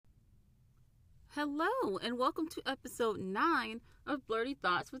Hello, and welcome to episode 9 of Blurty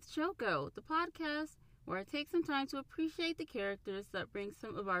Thoughts with Choco, the podcast where I take some time to appreciate the characters that bring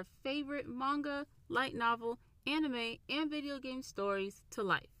some of our favorite manga, light novel, anime, and video game stories to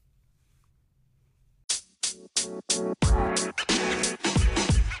life.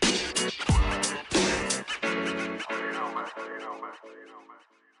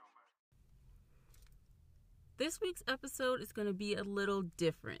 This week's episode is going to be a little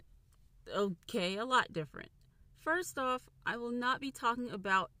different. Okay, a lot different. First off, I will not be talking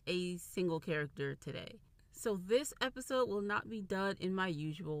about a single character today. So this episode will not be done in my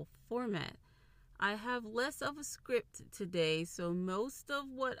usual format. I have less of a script today, so most of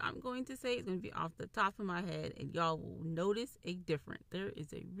what I'm going to say is going to be off the top of my head, and y'all will notice a difference. There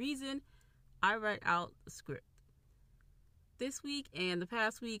is a reason I write out the script. This week and the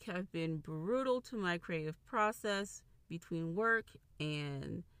past week have been brutal to my creative process between work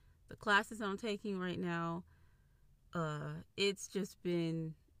and the classes I'm taking right now. It's just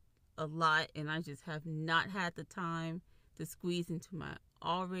been a lot, and I just have not had the time to squeeze into my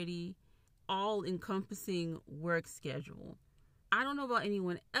already all-encompassing work schedule. I don't know about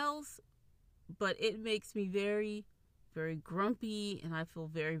anyone else, but it makes me very, very grumpy, and I feel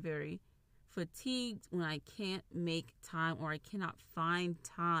very, very fatigued when I can't make time or I cannot find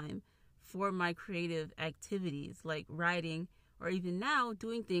time for my creative activities like writing or even now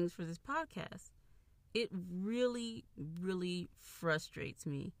doing things for this podcast. It really, really frustrates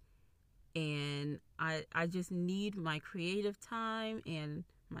me. And I just need my creative time and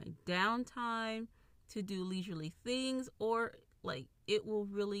my downtime to do leisurely things, or like it will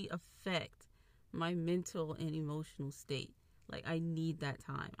really affect my mental and emotional state. Like I need that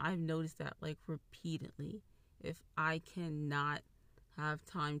time. I've noticed that like repeatedly. If I cannot have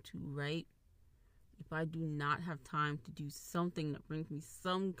time to write, if I do not have time to do something that brings me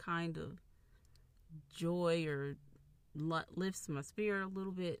some kind of joy or lifts my spirit a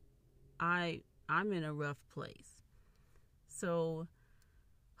little bit, I'm in a rough place. So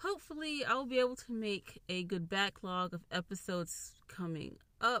hopefully I'll be able to make a good backlog of episodes coming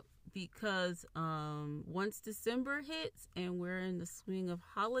up, because once December hits and we're in the swing of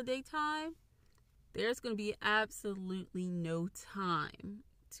holiday time, there's going to be absolutely no time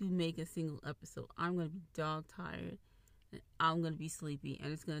to make a single episode. I'm going to be dog tired, and I'm going to be sleepy,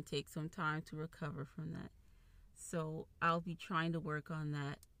 and it's going to take some time to recover from that. So I'll be trying to work on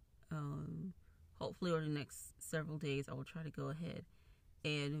that. Hopefully over the next several days I will try to go ahead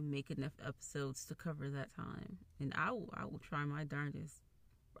and make enough episodes to cover that time, and I will try my darndest.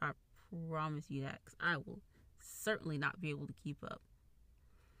 I promise you that, 'cause I will certainly not be able to keep up.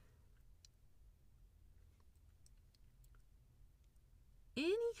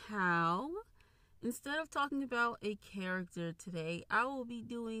 Anyhow, instead of talking about a character today, I will be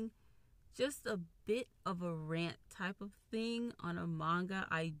doing just a bit of a rant type of thing on a manga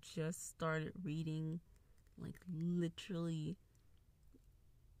I just started reading, like literally,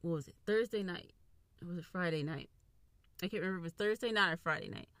 what was it, Thursday night? Or was it Friday night? I can't remember if it was Thursday night or Friday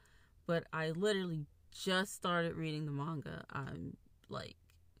night, but I literally just started reading the manga. I'm like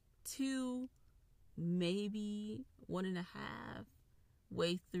 2, maybe 1.5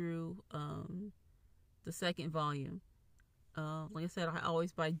 way through the second volume. Like I said, I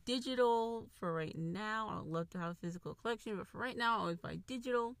always buy digital for right now. I would love to have a physical collection, but for right now I always buy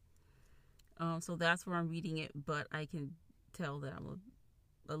digital. So that's where I'm reading it, but I can tell that I'm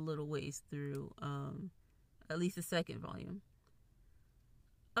a little ways through at least the second volume.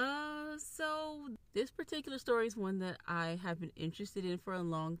 So this particular story is one that I have been interested in for a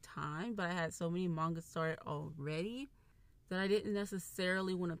long time, but I had so many mangas started already that I didn't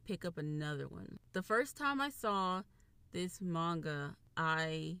necessarily want to pick up another one. The first time I saw this manga,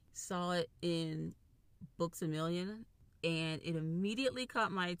 I saw it in Books A Million, and it immediately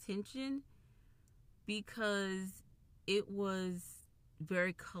caught my attention because it was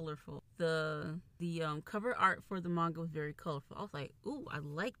very colorful. The cover art for the manga was very colorful. I was like, ooh, I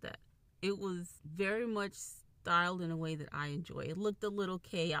like that. It was very much styled in a way that I enjoy. It looked a little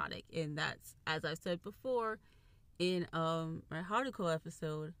chaotic, and that's, as I've said before in my Haruko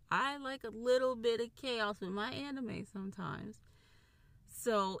episode, I like a little bit of chaos with my anime sometimes.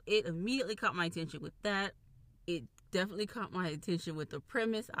 So it immediately caught my attention with that. It definitely caught my attention with the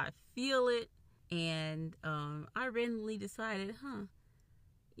premise. I feel it, and I randomly decided, I'm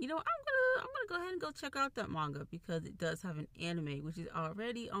gonna go ahead and go check out that manga, because it does have an anime, which is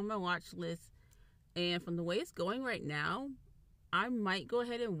already on my watch list. And from the way it's going right now, I might go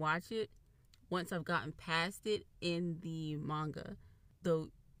ahead and watch it once I've gotten past it in the manga.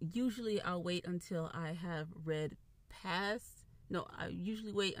 Though usually I'll wait until I have read past. No, I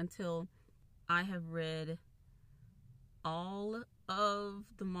usually wait until I have read all of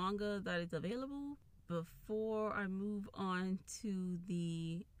the manga that is available before I move on to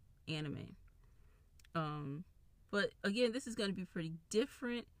the anime. But again, this is going to be pretty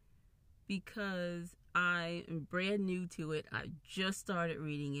different because I am brand new to it. I just started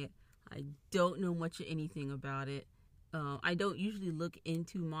reading it. I don't know much of anything about it. I don't usually look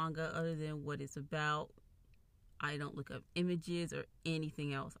into manga other than what it's about. I don't look up images or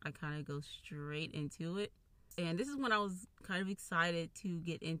anything else. I kind of go straight into it. And this is when I was kind of excited to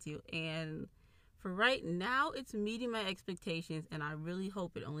get into. And for right now, it's meeting my expectations. And I really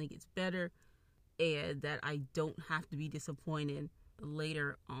hope it only gets better and that I don't have to be disappointed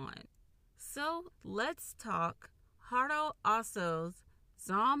later on. So let's talk Haruo Aso's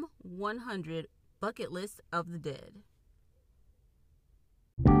Zom-100 Bucket List of the Dead.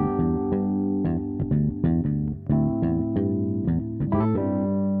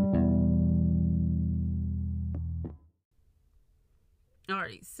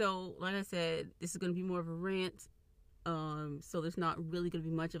 Alright, so like I said, this is going to be more of a rant. So there's not really going to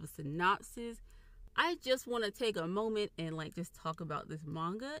be much of a synopsis. I just want to take a moment and just talk about this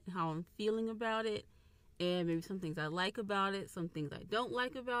manga and how I'm feeling about it, and maybe some things I like about it, some things I don't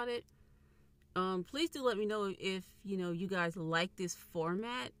like about it. Please do let me know if you guys like this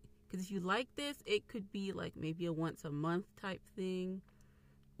format, because if you like this, it could be maybe a once a month type thing,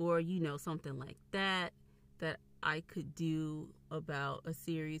 or something like that I could do about a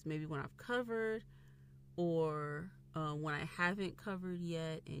series, maybe when I've covered, or when I haven't covered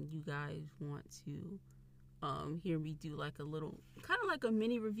yet, and you guys want to hear me do a little, kind of like a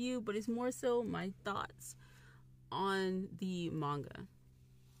mini review, but it's more so my thoughts on the manga.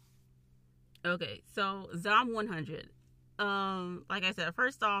 Okay, so Zom-100. Like I said,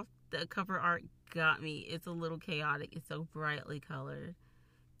 first off, the cover art got me. It's a little chaotic. It's so brightly colored.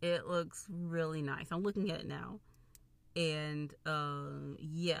 It looks really nice. I'm looking at it now. And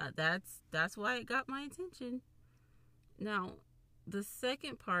yeah, that's why it got my attention. Now, the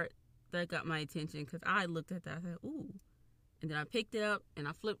second part that got my attention, because I looked at that, I said, ooh. And then I picked it up and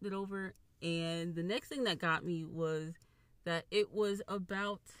I flipped it over. And the next thing that got me was that it was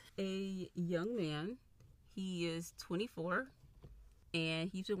about a young man. He is 24. And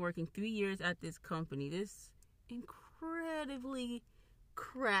he's been working 3 years at this company. This incredibly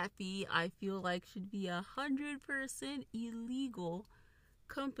crappy, I feel like should be 100% illegal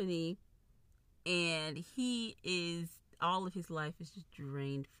company. And all of his life is just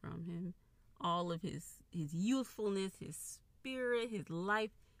drained from him. All of his youthfulness, his spirit, his life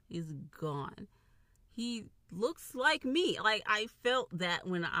is gone. He looks like me. I felt that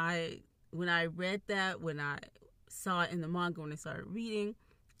when I read that, when I saw it in the manga, when I started reading,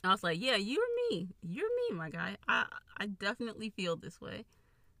 I was like, yeah, you're me, my guy. I definitely feel this way.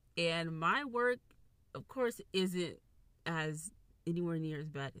 And my work, of course, isn't as anywhere near as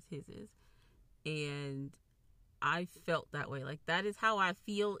bad as his is. And I felt that way. That is how I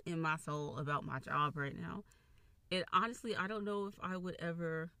feel in my soul about my job right now. And honestly, I don't know if I would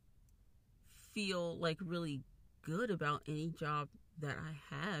ever feel really good about any job that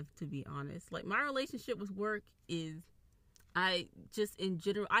I have, to be honest. My relationship with work is, in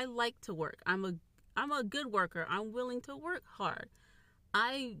general, I like to work. I'm a good worker. I'm willing to work hard.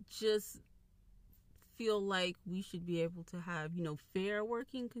 I just feel like we should be able to have, fair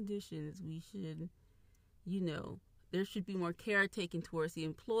working conditions. We should, there should be more care taken towards the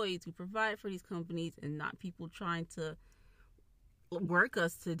employees who provide for these companies, and not people trying to work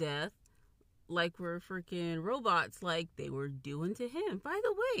us to death like we're freaking robots, like they were doing to him. By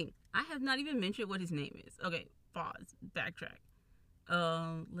the way, I have not even mentioned what his name is. Okay, pause, backtrack.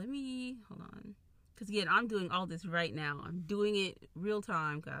 Let me, hold on. Because again, I'm doing all this right now. I'm doing it real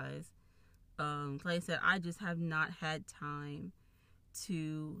time, guys. Like I said, I just have not had time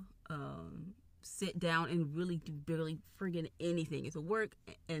to sit down and really do barely friggin' anything. It's work,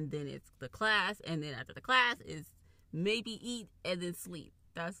 and then it's the class, and then after the class is maybe eat and then sleep.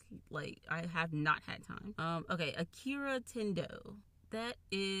 That's I have not had time. Okay, Akira Tendo. That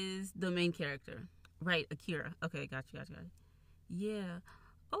is the main character. Right, Akira. Okay, got you. Yeah.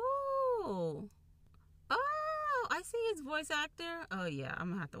 Oh, I see his voice actor. Oh yeah, I'm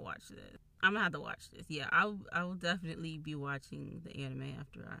gonna have to watch this. Yeah, I will definitely be watching the anime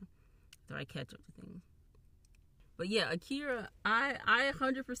after I catch up to things. But yeah, Akira, I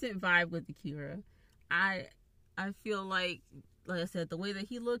 100% vibe with Akira. I feel like I said, the way that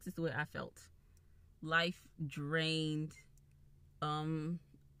he looks is the way I felt. Life drained.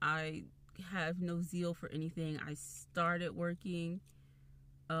 I have no zeal for anything. I started working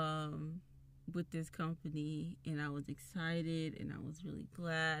with this company, and I was excited, and I was really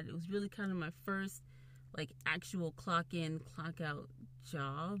glad. It was really kind of my first, like, actual clock in, clock out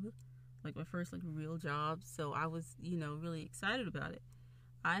job, like my first, like, real job. So I was, really excited about it.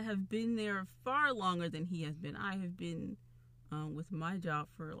 I have been there far longer than he has been. I have been with my job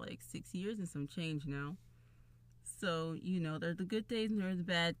for like 6 years and some change now. So, there are the good days and there are the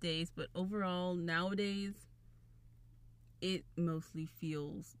bad days, but overall, nowadays, it mostly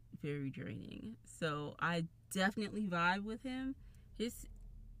feels very draining. So I definitely vibe with him. His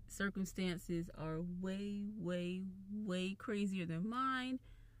circumstances are way, way, way crazier than mine,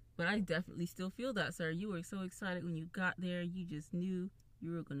 but I definitely still feel that, sir. You were so excited when you got there. You just knew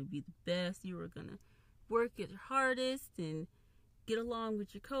you were going to be the best. You were going to work your hardest and get along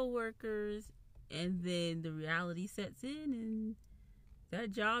with your coworkers, and then the reality sets in, and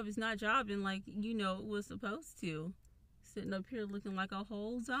that job is not jobbing like it was supposed to. Sitting up here looking like a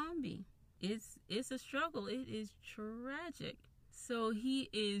whole zombie. It's a struggle. It is tragic. So he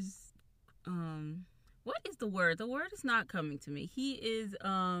is what is the word? The word is not coming to me. He is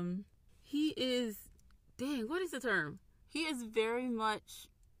dang, what is the term? He is very much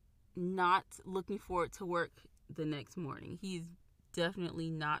not looking forward to work the next morning. He's definitely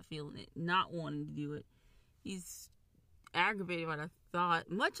not feeling it, not wanting to do it. He's aggravated by the thought.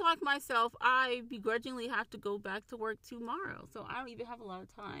 Much like myself, I begrudgingly have to go back to work tomorrow, so I don't even have a lot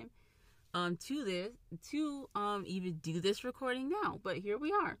of time to even do this recording now. But here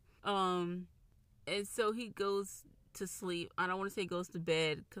we are. And so he goes to sleep. I don't want to say goes to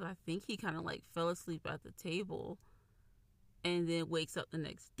bed, because I think he kind of like fell asleep at the table, and then wakes up the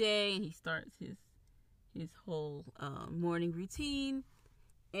next day and he starts his whole morning routine.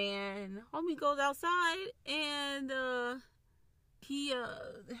 And homie goes outside, and he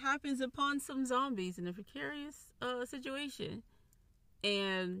happens upon some zombies in a precarious situation.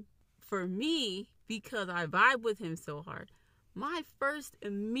 And for me, because I vibe with him so hard, my first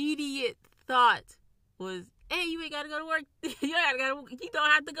immediate thought was, hey, you ain't gotta go to work. You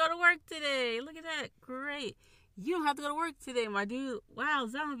don't have to go to work today. Look at that. Great. You don't have to go to work today, my dude. Wow,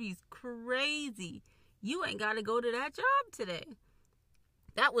 zombies, crazy. You ain't gotta go to that job today.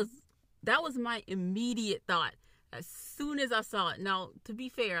 That was my immediate thought as soon as I saw it. Now, to be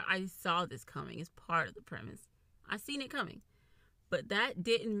fair, I saw this coming. It's part of the premise. I seen it coming. But that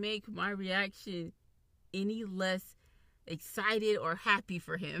didn't make my reaction any less excited or happy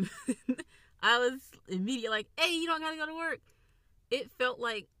for him. I was immediately like, hey, you don't gotta go to work. It felt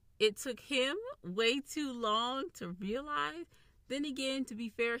like it took him way too long to realize. Then again, to be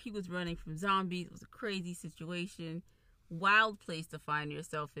fair, he was running from zombies. It was a crazy situation. Wild place to find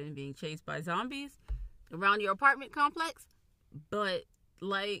yourself in, being chased by zombies around your apartment complex. But,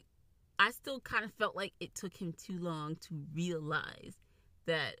 like, I still kind of felt like it took him too long to realize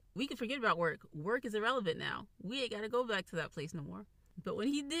that we can forget about work. Work is irrelevant now. We ain't got to go back to that place no more. But when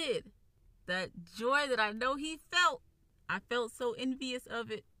he did, that joy that I know he felt, I felt so envious of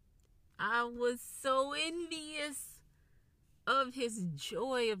it. I was so envious of his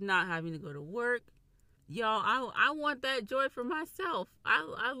joy of not having to go to work. Y'all, I want that joy for myself.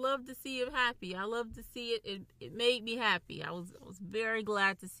 I love to see him happy. I love to see it. It made me happy. I was very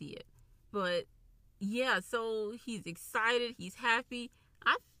glad to see it. But yeah, so he's excited. He's happy.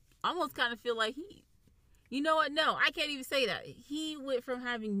 I almost kind of feel like you know what? No, I can't even say that. He went from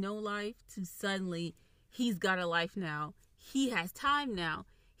having no life to suddenly he's got a life now. He has time now.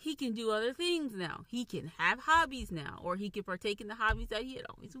 He can do other things now. He can have hobbies now, or he can partake in the hobbies that he had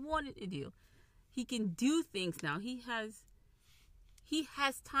always wanted to do. He can do things now. He has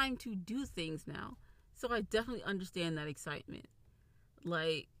time to do things now. So I definitely understand that excitement.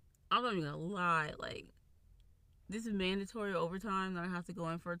 Like, I'm not even gonna lie. Like, this is mandatory overtime that I have to go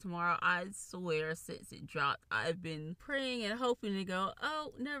in for tomorrow. I swear, since it dropped, I've been praying and hoping to go,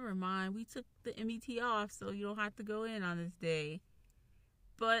 oh, never mind. We took the MET off, so you don't have to go in on this day.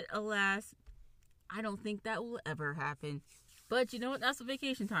 But alas, I don't think that will ever happen. But you know what? That's what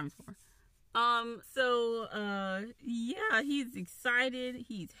vacation time is for. Yeah, he's excited.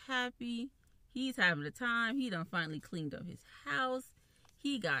 He's happy. He's having a time. He done finally cleaned up his house.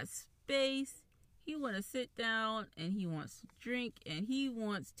 He got space. He want to sit down and he wants to drink and he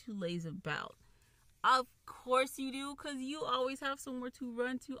wants to laze about. Of course you do, because you always have somewhere to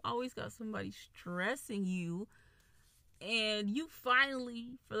run to. Always got somebody stressing you. And you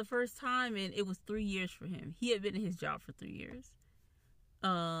finally, for the first time, and it was 3 years for him. He had been in his job for 3 years.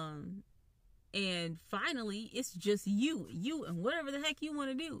 And finally, it's just you and whatever the heck you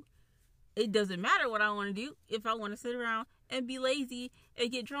want to do. It doesn't matter what I want to do. If I want to sit around and be lazy and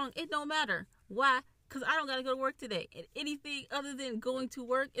get drunk, it don't matter. Why? because I don't got to go to work today. And anything other than going to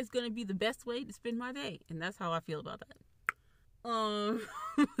work is going to be the best way to spend my day. And that's how I feel about that.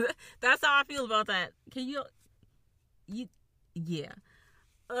 That's how I feel about that. Yeah.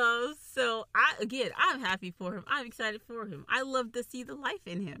 So I'm happy for him. I'm excited for him. I love to see the life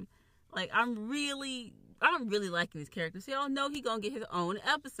in him. Like, I'm really liking his character. So y'all know he gonna get his own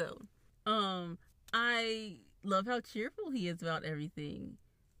episode. I love how cheerful he is about everything.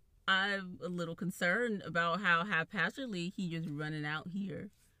 I'm a little concerned about how haphazardly he just running out here.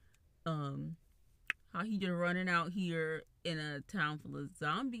 How he just running out here in a town full of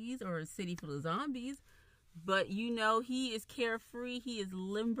zombies or a city full of zombies. But he is carefree. He is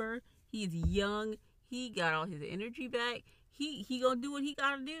limber. He is young. He got all his energy back. He gonna do what he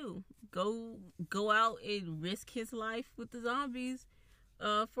gotta do. Go out and risk his life with the zombies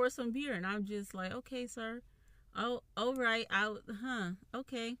for some beer. And I'm just like, okay, sir. Oh, all right.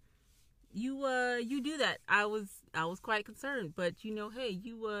 Okay. You do that. I was quite concerned, but hey,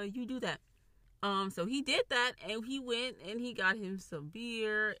 you do that. So he did that, and he went and he got him some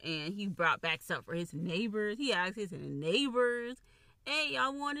beer, and he brought back stuff for his neighbors. He asked his neighbors, "Hey,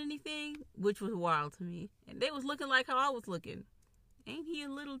 y'all want anything?" Which was wild to me, and they was looking like how I was looking. Ain't he a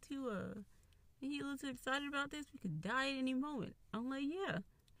little too excited about this? We could die at any moment. I'm like,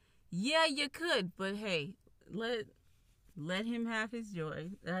 yeah, you could, but hey, let him have his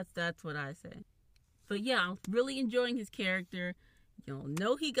joy. That's what I say. But yeah, I'm really enjoying his character. You'll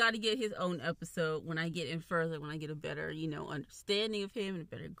know he got to get his own episode when I get in further, when I get a better, understanding of him and a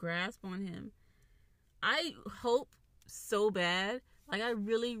better grasp on him. I hope so bad. Like, I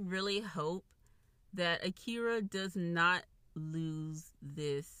really, really hope that Akira does not lose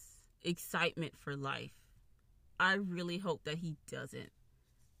this excitement for life. I really hope that he doesn't.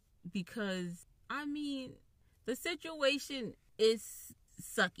 Because, the situation is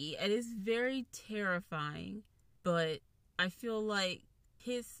sucky and it's very terrifying, but I feel like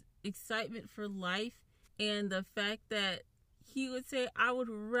his excitement for life and the fact that he would say, I would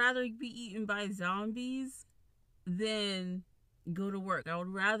rather be eaten by zombies than go to work. I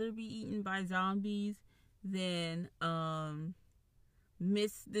would rather be eaten by zombies than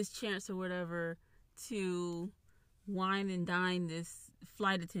miss this chance or whatever to wine and dine this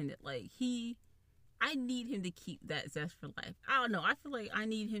flight attendant. Like, I need him to keep that zest for life. I don't know. I feel like I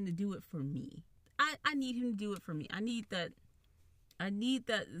need him to do it for me. I need him to do it for me. I need that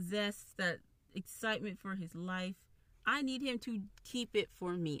zest, that excitement for his life. I need him to keep it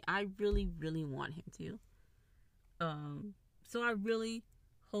for me. I really, really want him to. So I really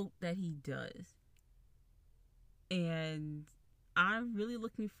hope that he does. And I'm really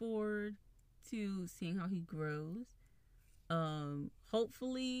looking forward to seeing how he grows.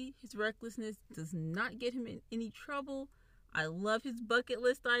 Hopefully his recklessness does not get him in any trouble. I love his bucket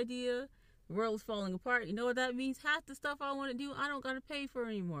list idea. The world is falling apart. You know what that means? Half the stuff I want to do, I don't got to pay for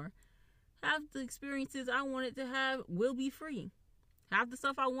anymore. Half the experiences I wanted to have will be free. Half the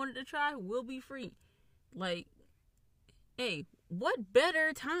stuff I wanted to try will be free. Like, hey, what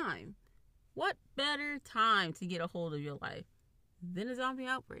better time? What better time to get a hold of your life than a zombie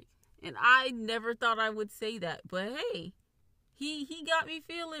outbreak? And I never thought I would say that, but hey, he got me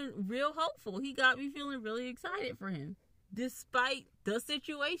feeling real hopeful. He got me feeling really excited for him. Despite the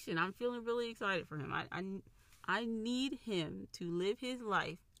situation, I'm feeling really excited for him. I need him to live his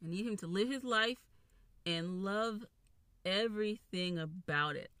life. I need him to live his life and love everything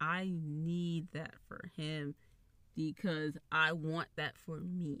about it. I need that for him because I want that for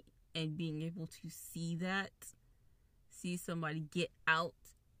me. And being able to see somebody get out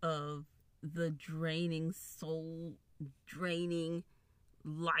of the draining, soul-draining,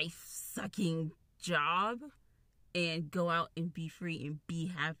 life-sucking job and go out and be free and be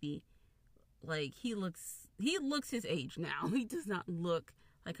happy. Like, he looks his age now. He does not look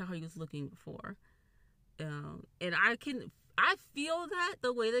like how he was looking before. And I feel that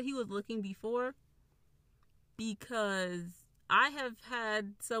the way that he was looking before, because I have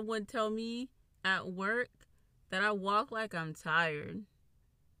had someone tell me at work that I walk like I'm tired.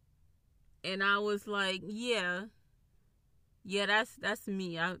 And I was like, yeah, that's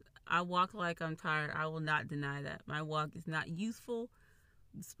me. I walk like I'm tired. I will not deny that. My walk is not useful,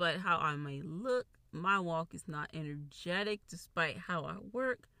 despite how I may look. My walk is not energetic, despite how I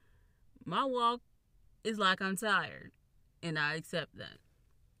work. My walk is like I'm tired, and I accept that.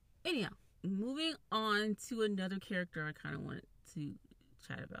 Anyhow, moving on to another character I kind of wanted to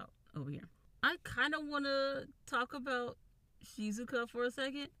chat about over here. I kind of want to talk about Shizuka for a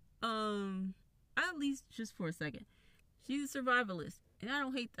second. At least just for a second. She's a survivalist, and I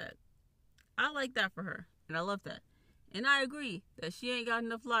don't hate that. I like that for her, and I love that. And I agree that she ain't got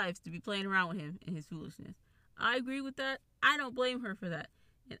enough lives to be playing around with him and his foolishness. I agree with that. I don't blame her for that.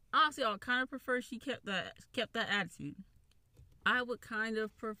 And honestly, I would kind of prefer she kept that attitude. I would kind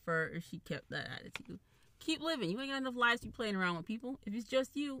of prefer if she kept that attitude. Keep living. You ain't got enough lives to be playing around with people. If it's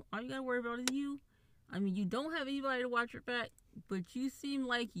just you, all you gotta worry about is you. I mean, you don't have anybody to watch your back, but you seem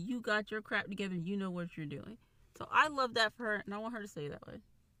like you got your crap together. You know what you're doing. So I love that for her, and I want her to stay that way.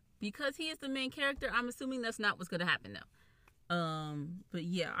 Because he is the main character, I'm assuming that's not what's gonna happen now. But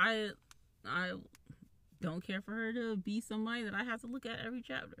yeah, I don't care for her to be somebody that I have to look at every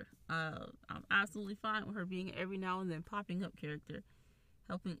chapter. I'm absolutely fine with her being every now and then popping up character,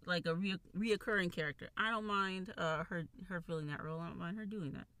 helping, like a reoccurring character. I don't mind her filling that role. I don't mind her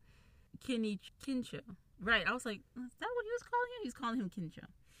doing that. Kincho. Right, I was like, is that what he was calling him? He's calling him Kincho.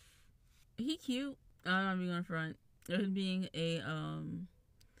 He cute. I'm not even gonna front. Him being a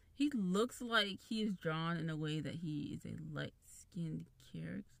he looks like he is drawn in a way that he is a light-skinned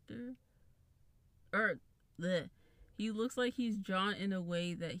character. He looks like he's drawn in a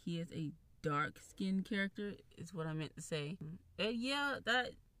way that he is a dark-skinned character, is what I meant to say. And yeah,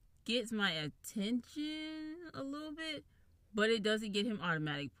 that gets my attention a little bit, but it doesn't get him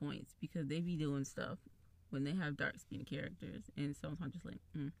automatic points because they be doing stuff when they have dark-skinned characters, and sometimes I'm just like,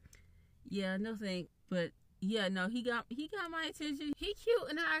 yeah, no thanks. But yeah, no, he got my attention. He cute,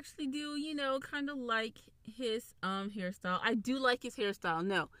 and I actually do, kind of like his hairstyle. I do like his hairstyle,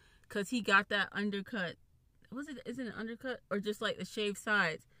 no, because he got that undercut. Is it an undercut? Or just like the shaved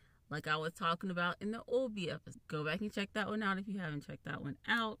sides, like I was talking about in the Obi episode. Go back and check that one out if you haven't checked that one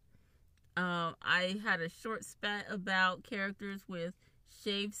out. I had a short spat about characters with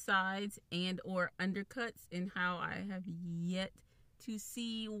shaved sides and or undercuts, and how I have yet to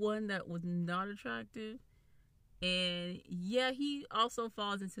see one that was not attractive. And yeah, he also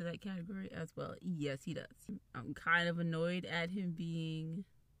falls into that category as well. Yes, he does. I'm kind of annoyed at him being,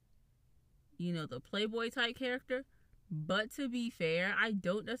 the playboy type character. But to be fair, I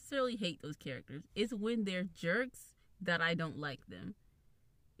don't necessarily hate those characters. It's when they're jerks that I don't like them.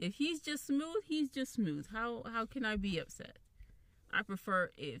 If he's just smooth, he's just smooth. How can I be upset? I prefer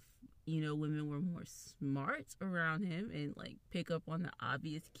if, women were more smart around him and like pick up on the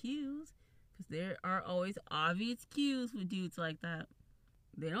obvious cues. Because there are always obvious cues with dudes like that.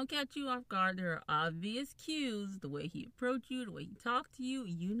 They don't catch you off guard. There are obvious cues. The way he approached you, the way he talked to you,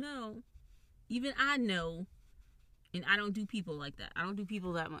 Even I know. And I don't do people like that. I don't do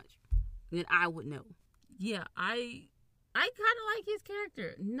people that much. Then I would know. Yeah, I kind of like his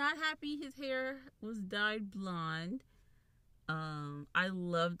character. Not happy his hair was dyed blonde. I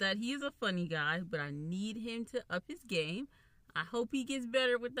love that he is a funny guy, but I need him to up his game. I hope he gets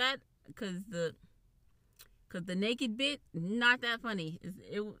better with that, because the naked bit, not that funny.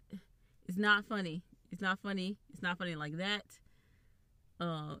 It's not funny. It's not funny. It's not funny like that.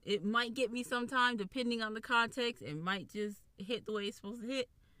 It might get me sometime, depending on the context. It might just hit the way it's supposed to hit.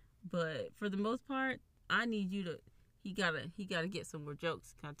 But for the most part, I need you to. He gotta get some more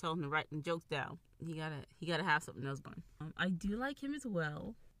jokes. I told him to write the jokes down. He gotta have something else going. I do like him as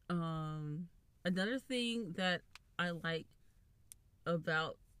well. Another thing that I like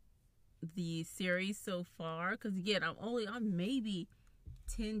about the series so far, because again, I'm maybe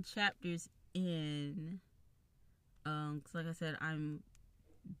 10 chapters in. Because like I said, I'm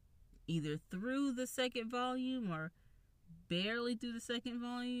either through the second volume or barely through the second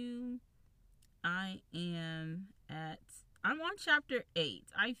volume. I'm on chapter 8.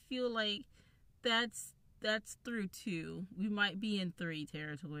 I feel like that's through 2. We might be in 3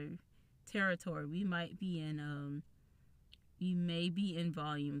 territory. We might be in we may be in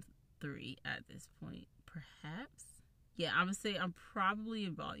volume 3 at this point, perhaps. Yeah, I'm gonna say I'm probably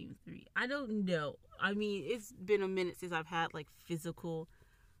in volume 3. I don't know. I mean, it's been a minute since I've had like physical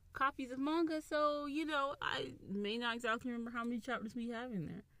copies of manga, so I may not exactly remember how many chapters we have in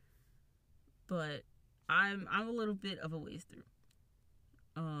there. But I'm a little bit of a ways through.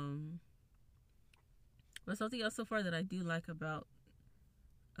 But something else so far that I do like about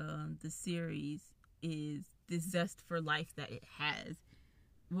the series is the zest for life that it has.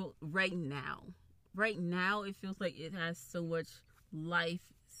 Well, right now it feels like it has so much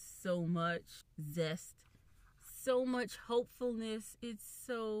life, so much zest, so much hopefulness. It's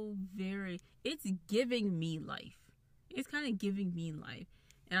giving me life. It's kind of giving me life.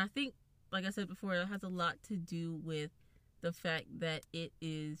 And I think, like I said before, it has a lot to do with the fact that its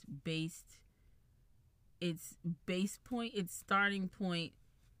starting point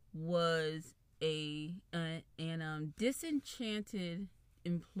was an disenchanted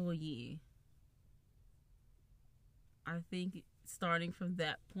employee. I think starting from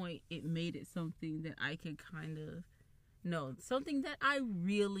that point, it made it something that I could kind of No, something that I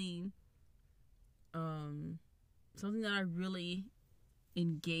really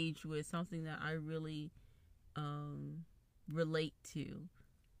engage with, something that I really relate to.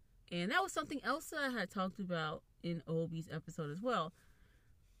 And that was something else that I had talked about in Obi's episode as well.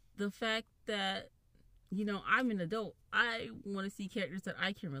 The fact that, I'm an adult. I want to see characters that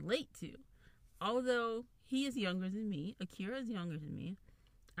I can relate to. Although he is younger than me, Akira is younger than me,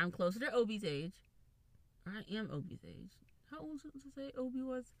 I'm closer to Obi's age. I am Obi's age. How old was I say Obi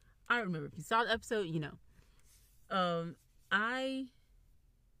was? I don't remember. If you saw the episode, you know. I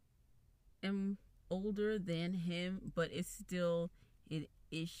am older than him, but it's still an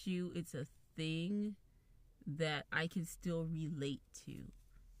issue. It's a thing that I can still relate to,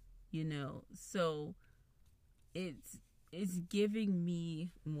 So it's giving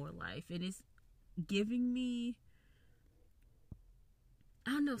me more life. It is giving me,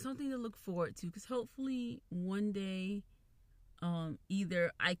 I don't know, something to look forward to, because hopefully one day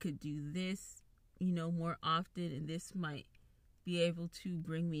either I could do this, more often, and this might be able to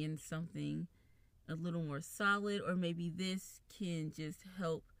bring me in something a little more solid, or maybe this can just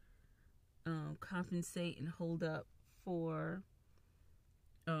help compensate and hold up for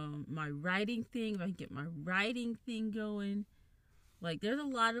my writing thing. If I can get my writing thing going. Like, there's a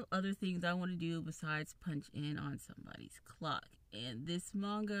lot of other things I want to do besides punch in on somebody's clock. And this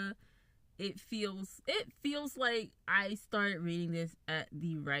manga, it feels like I started reading this at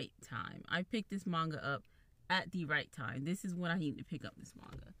the right time. I picked this manga up at the right time. This is when I needed to pick up this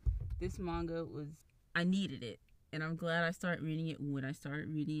manga. This manga I needed it. And I'm glad I started reading it when I started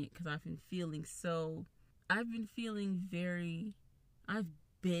reading it, because I've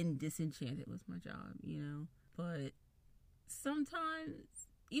been disenchanted with my job, But sometimes,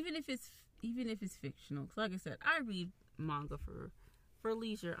 even if it's fictional, because like I said, I read manga for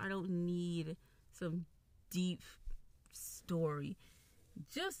leisure. I don't need some deep story.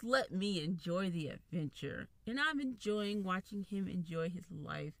 Just let me enjoy the adventure. And I'm enjoying watching him enjoy his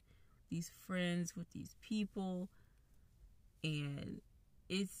life, these friends with these people, and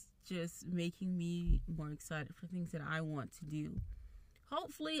it's just making me more excited for things that I want to do.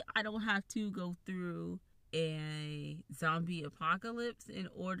 Hopefully I don't have to go through a zombie apocalypse in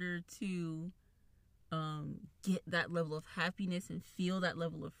order to get that level of happiness and feel that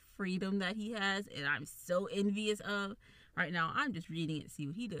level of freedom that he has, and I'm so envious of. Right now I'm just reading it to see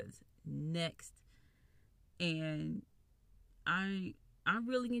what he does next, and I'm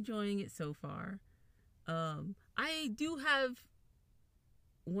really enjoying it so far. I do have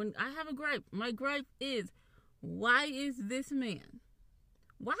a gripe. My gripe is, why is this man,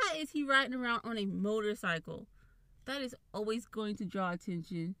 why is he riding around on a motorcycle? That is always going to draw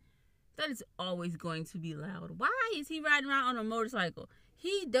attention. That is always going to be loud. Why is he riding around on a motorcycle?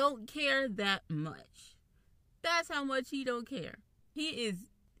 He don't care that much. That's how much he don't care. He is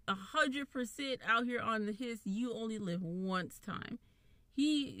 100% out here on his you only live once time.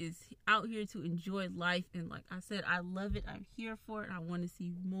 He is out here to enjoy life, and like I said, I love it. I'm here for it. I want to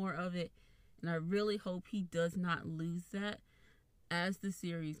see more of it, and I really hope he does not lose that as the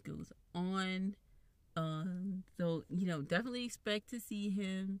series goes on. So definitely expect to see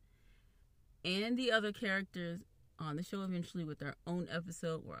him and the other characters on the show eventually with their own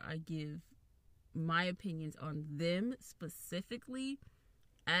episode, where I give my opinions on them specifically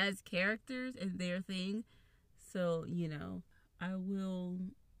as characters and their thing. So I will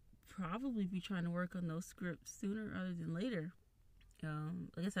probably be trying to work on those scripts sooner rather than later.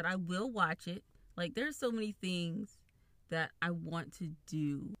 Like I said, I will watch it. Like, there's so many things that I want to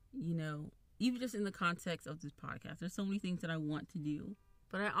do, even just in the context of this podcast. There's so many things that I want to do.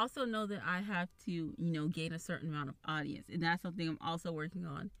 But I also know that I have to, gain a certain amount of audience. And that's something I'm also working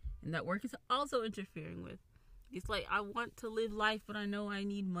on. And that work is also interfering with. It's like, I want to live life, but I know I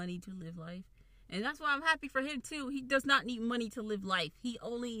need money to live life. And that's why I'm happy for him too. He does not need money to live life. He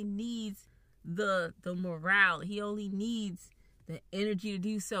only needs the morale. He only needs the energy to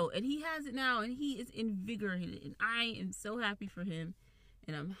do so. And he has it now, and he is invigorated. And I am so happy for him.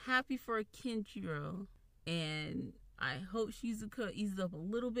 And I'm happy for Kenjiro. And I hope Shizuka eases up a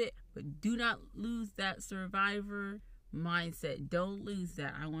little bit, but do not lose that survivor mindset. Don't lose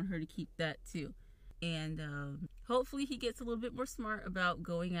that. I want her to keep that too. And hopefully he gets a little bit more smart about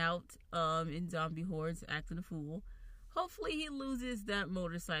going out in zombie hordes, acting a fool. Hopefully he loses that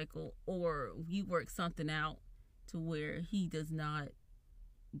motorcycle, or we work something out to where he does not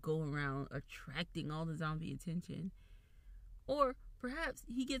go around attracting all the zombie attention. Or perhaps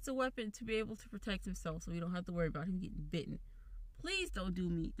he gets a weapon to be able to protect himself, so we don't have to worry about him getting bitten. Please don't do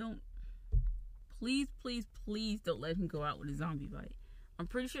me. Please don't let him go out with a zombie bite. I'm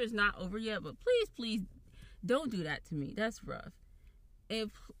pretty sure it's not over yet, but please Don't do that to me. That's rough.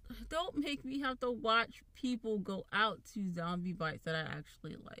 Don't make me have to watch people go out to zombie bites that I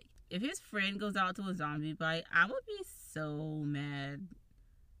actually like. If his friend goes out to a zombie bite, I'm gonna be so mad.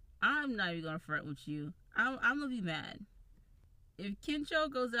 I'm not even gonna front with you. I'm gonna be mad. If Kencho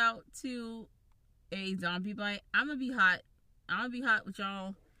goes out to a zombie bite, I'm gonna be hot. I'm gonna be hot with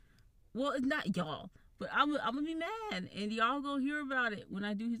y'all. Well, it's not y'all, but I'm gonna be mad, and y'all gonna hear about it when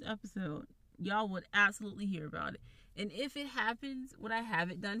I do his episode. Y'all would absolutely hear about it. And if it happens when I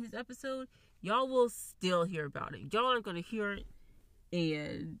haven't done his episode, y'all will still hear about it. Y'all are gonna hear it,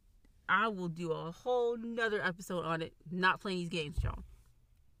 and I will do a whole nother episode on it. Not playing these games, y'all.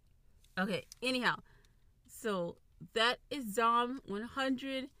 Okay, anyhow, so that is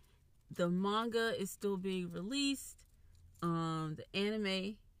Zom-100. The manga is still being released. The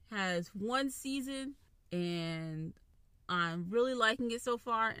anime has 1 season, and I'm really liking it so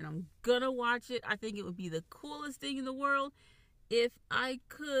far, and I'm gonna watch it. I think it would be the coolest thing in the world if I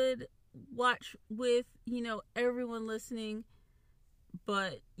could watch with, everyone listening.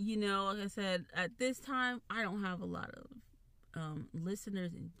 But, like I said, at this time, I don't have a lot of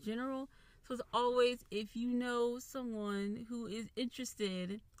listeners in general. So as always, if you know someone who is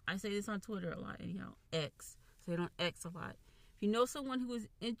interested, I say this on Twitter a lot, anyhow, X. Say it on X a lot. If you know someone who is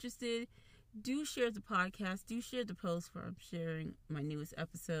interested, do share the podcast. Do share the post where I'm sharing my newest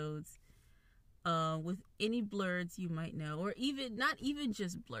episodes with any blurs you might know, or even not even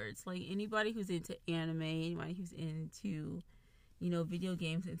just blurs, like anybody who's into anime, anybody who's into video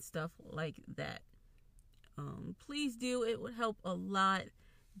games and stuff like that. Please do. It would help a lot.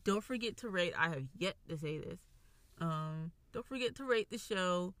 Don't forget to rate. I have yet to say this. Don't forget to rate the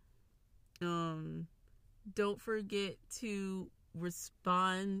show. Don't forget to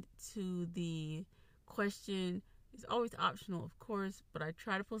respond to the question. It's always optional, of course, but I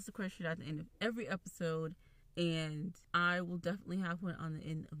try to post the question at the end of every episode, and I will definitely have one on the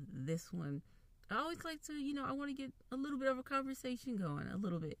end of this one. I always like to, I want to get a little bit of a conversation going, a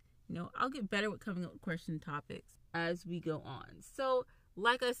little bit. I'll get better with coming up with question topics as we go on. So,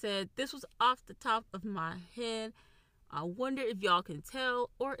 like I said, this was off the top of my head. I wonder if y'all can tell,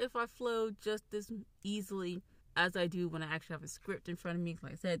 or if I flow just as easily as I do when I actually have a script in front of me.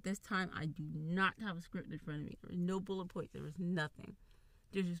 Like I said, this time I do not have a script in front of me. There was no bullet points. There was nothing.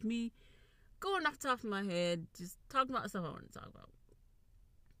 There's just me going off the top of my head, just talking about stuff I want to talk about.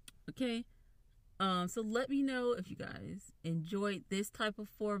 Okay? So let me know if you guys enjoyed this type of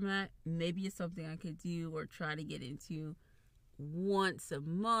format. Maybe it's something I could do or try to get into once a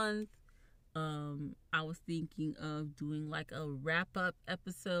month. I was thinking of doing like a wrap-up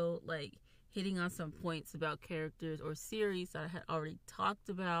episode, like hitting on some points about characters or series that I had already talked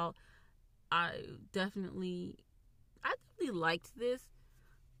about. I definitely liked this.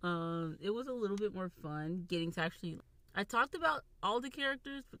 It was a little bit more fun getting to I talked about all the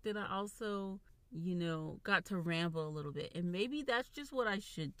characters, but then I also, got to ramble a little bit. And maybe that's just what I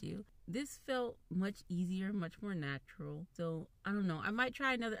should do. This felt much easier, much more natural. So, I don't know. I might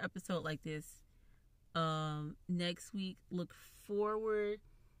try another episode like this next week. Look forward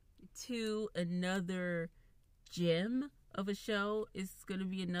to another gem of a show. It's going to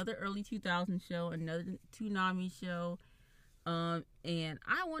be another early 2000s show, another Toonami show. And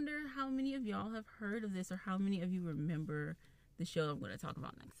I wonder how many of y'all have heard of this, or how many of you remember the show I'm going to talk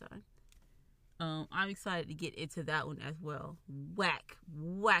about next time. I'm excited to get into that one as well. Whack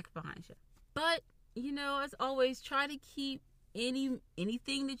behind show. But, as always, try to keep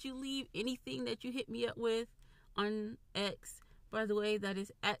anything that you leave, anything that you hit me up with on X. By the way, that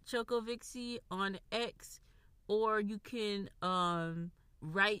is at ChocoVixie on X. Or you can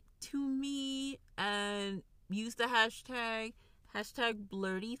write to me and use the hashtag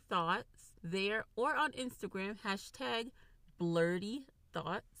Blurty Thoughts there, or on Instagram, hashtag Blurty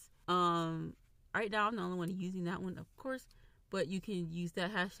Thoughts. Right now I'm the only one using that one, of course, but you can use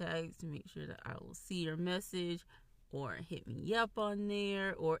that hashtag to make sure that I will see your message, or hit me up on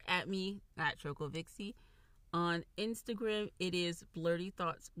there, or at me at ChocoVixie. On Instagram, it is Blurty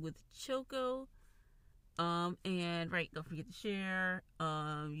Thoughts with Choco. And don't forget to share.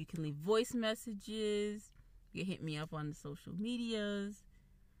 You can leave voice messages. You can hit me up on the social medias.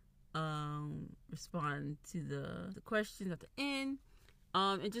 Respond to the questions at the end.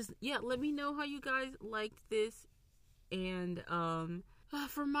 And just, let me know how you guys liked this. And,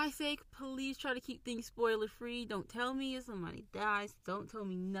 for my sake, please try to keep things spoiler free. Don't tell me if somebody dies. Don't tell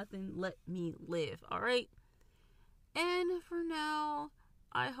me nothing. Let me live. All right. And for now,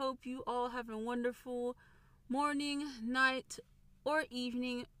 I hope you all have a wonderful morning, night, or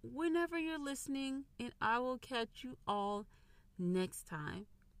evening whenever you're listening. And I will catch you all next time.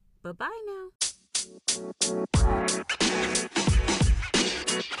 Bye-bye now.